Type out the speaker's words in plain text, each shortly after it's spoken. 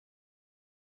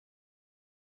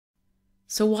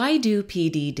So why do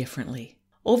PD differently?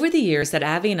 Over the years that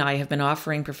Avi and I have been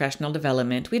offering professional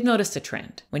development, we've noticed a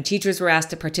trend. When teachers were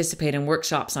asked to participate in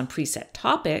workshops on preset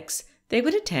topics, they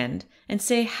would attend and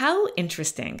say, "How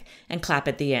interesting," and clap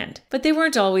at the end. But they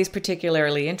weren't always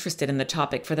particularly interested in the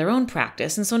topic for their own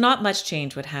practice, and so not much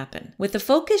change would happen. With the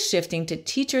focus shifting to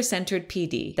teacher-centered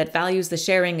PD that values the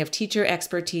sharing of teacher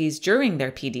expertise during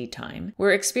their PD time,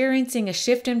 we're experiencing a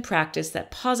shift in practice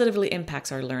that positively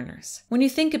impacts our learners. When you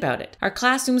think about it, our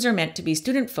classrooms are meant to be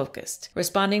student-focused,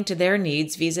 responding to their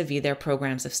needs vis-a-vis their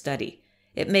programs of study.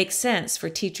 It makes sense for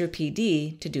teacher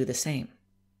PD to do the same.